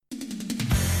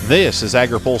This is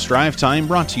AgriPulse Drive Time,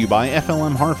 brought to you by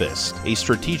FLM Harvest, a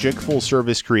strategic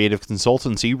full-service creative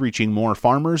consultancy reaching more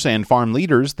farmers and farm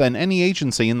leaders than any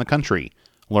agency in the country.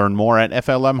 Learn more at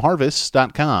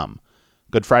flmharvest.com.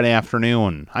 Good Friday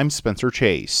afternoon. I'm Spencer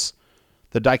Chase.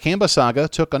 The dicamba saga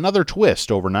took another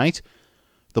twist overnight.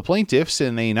 The plaintiffs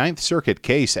in a Ninth Circuit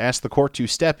case asked the court to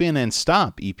step in and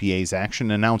stop EPA's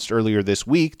action announced earlier this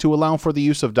week to allow for the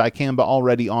use of dicamba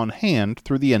already on hand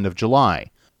through the end of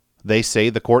July. They say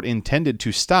the court intended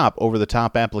to stop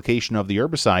over-the-top application of the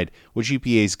herbicide, which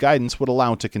EPA's guidance would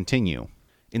allow to continue.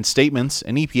 In statements,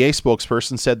 an EPA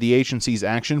spokesperson said the agency's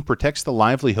action protects the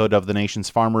livelihood of the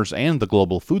nation's farmers and the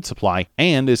global food supply,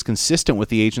 and is consistent with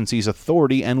the agency's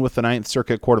authority and with the Ninth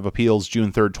Circuit Court of Appeals'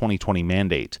 June 3, 2020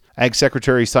 mandate. Ag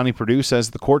Secretary Sonny Perdue says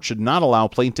the court should not allow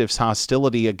plaintiffs'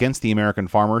 hostility against the American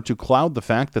farmer to cloud the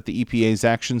fact that the EPA's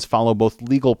actions follow both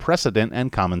legal precedent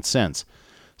and common sense.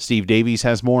 Steve Davies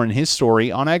has more in his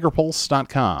story on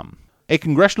agripulse.com. A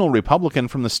congressional Republican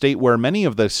from the state where many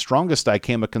of the strongest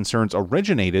dicamba concerns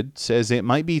originated says it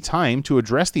might be time to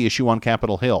address the issue on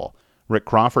Capitol Hill. Rick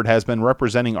Crawford has been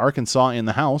representing Arkansas in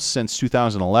the House since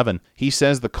 2011. He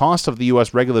says the cost of the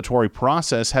U.S. regulatory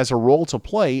process has a role to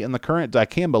play in the current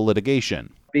dicamba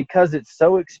litigation. Because it's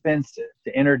so expensive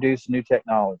to introduce new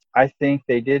technology, I think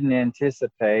they didn't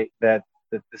anticipate that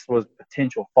this was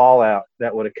potential fallout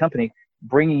that would accompany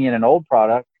bringing in an old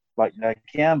product like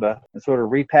dicamba and sort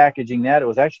of repackaging that. It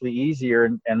was actually easier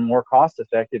and more cost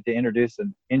effective to introduce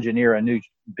and engineer a new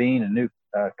bean, a new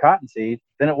cottonseed,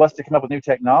 than it was to come up with new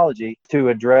technology to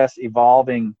address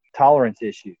evolving tolerance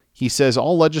issues. He says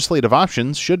all legislative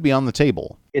options should be on the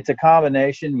table. It's a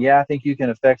combination. Yeah, I think you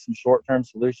can affect some short-term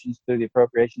solutions through the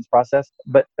appropriations process,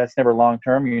 but that's never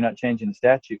long-term. You're not changing the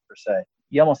statute per se.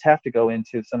 You almost have to go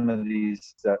into some of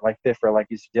these, like FIFRA, like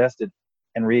you suggested,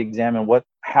 and re-examine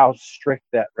how strict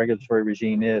that regulatory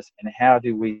regime is and how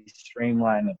do we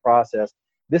streamline the process.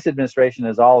 This administration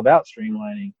is all about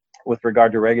streamlining with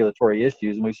regard to regulatory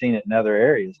issues, and we've seen it in other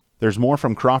areas. There's more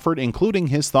from Crawford, including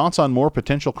his thoughts on more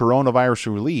potential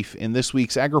coronavirus relief in this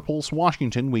week's AgriPulse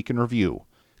Washington Week in Review.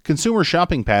 Consumer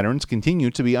shopping patterns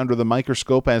continue to be under the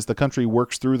microscope as the country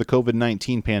works through the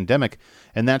COVID-19 pandemic,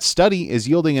 and that study is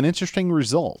yielding an interesting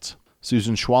result.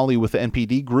 Susan Schwally with the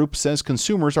NPD Group says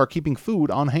consumers are keeping food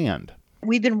on hand.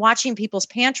 We've been watching people's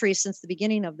pantries since the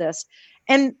beginning of this,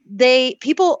 and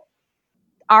people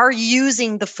are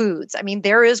using the foods. I mean,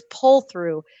 there is pull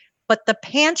through, but the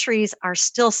pantries are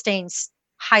still staying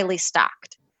highly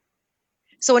stocked.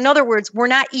 So in other words, we're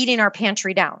not eating our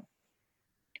pantry down.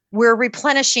 We're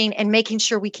replenishing and making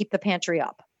sure we keep the pantry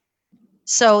up.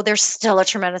 So there's still a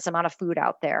tremendous amount of food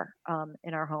out there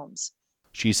in our homes.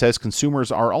 She says consumers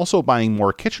are also buying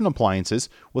more kitchen appliances,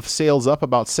 with sales up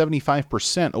about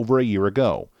 75% over a year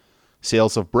ago.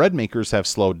 Sales of bread makers have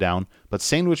slowed down, but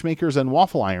sandwich makers and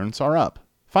waffle irons are up.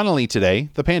 Finally today,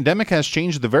 the pandemic has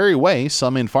changed the very way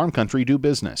some in farm country do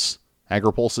business.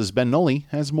 AgriPulse's Ben Nolly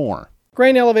has more.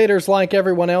 Grain elevators, like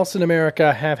everyone else in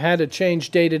America, have had to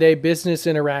change day-to-day business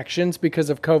interactions because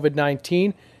of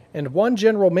COVID-19, and one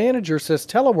general manager says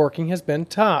teleworking has been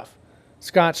tough.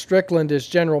 Scott Strickland is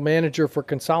general manager for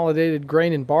Consolidated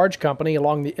Grain and Barge Company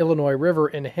along the Illinois River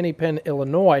in Hennepin,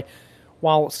 Illinois.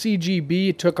 While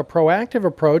CGB took a proactive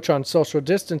approach on social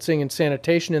distancing and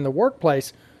sanitation in the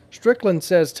workplace, Strickland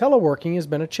says teleworking has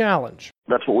been a challenge.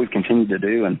 That's what we've continued to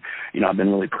do, and I've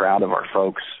been really proud of our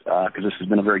folks because this has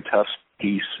been a very tough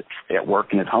piece at work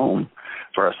and at home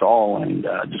for us all, and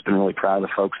just been really proud of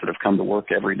the folks that have come to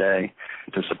work every day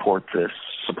to support this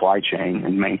supply chain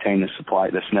and maintain this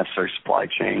necessary supply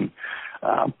chain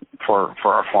for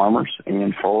our farmers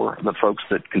and for the folks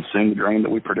that consume the grain that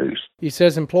we produce. He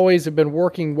says employees have been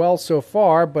working well so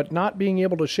far, but not being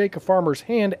able to shake a farmer's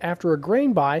hand after a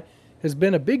grain buy has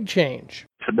been a big change.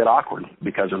 It's a bit awkward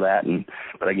because of that,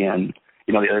 but again,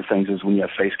 the other things is when you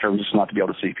have face coverings, just not to be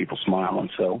able to see people smile, and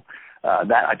so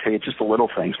that, I tell you, it's just the little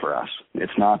things for us.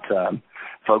 It's not,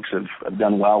 folks have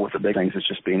done well with the big things. It's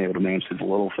just being able to manage the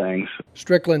little things.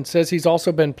 Strickland says he's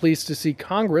also been pleased to see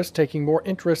Congress taking more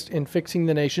interest in fixing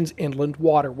the nation's inland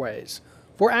waterways.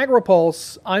 For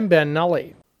AgriPulse, I'm Ben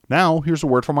Nully. Now, here's a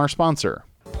word from our sponsor.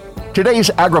 Today's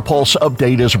AgriPulse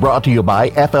update is brought to you by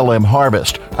FLM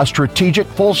Harvest, a strategic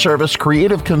full-service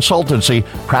creative consultancy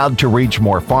proud to reach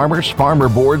more farmers, farmer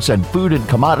boards, and food and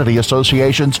commodity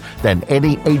associations than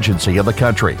any agency in the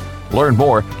country. Learn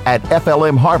more at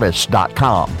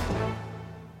flmharvest.com.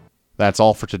 That's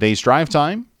all for today's Drive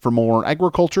Time. For more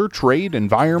agriculture, trade,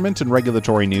 environment, and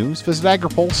regulatory news, visit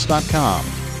agripulse.com.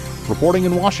 Reporting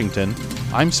in Washington,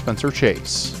 I'm Spencer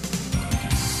Chase.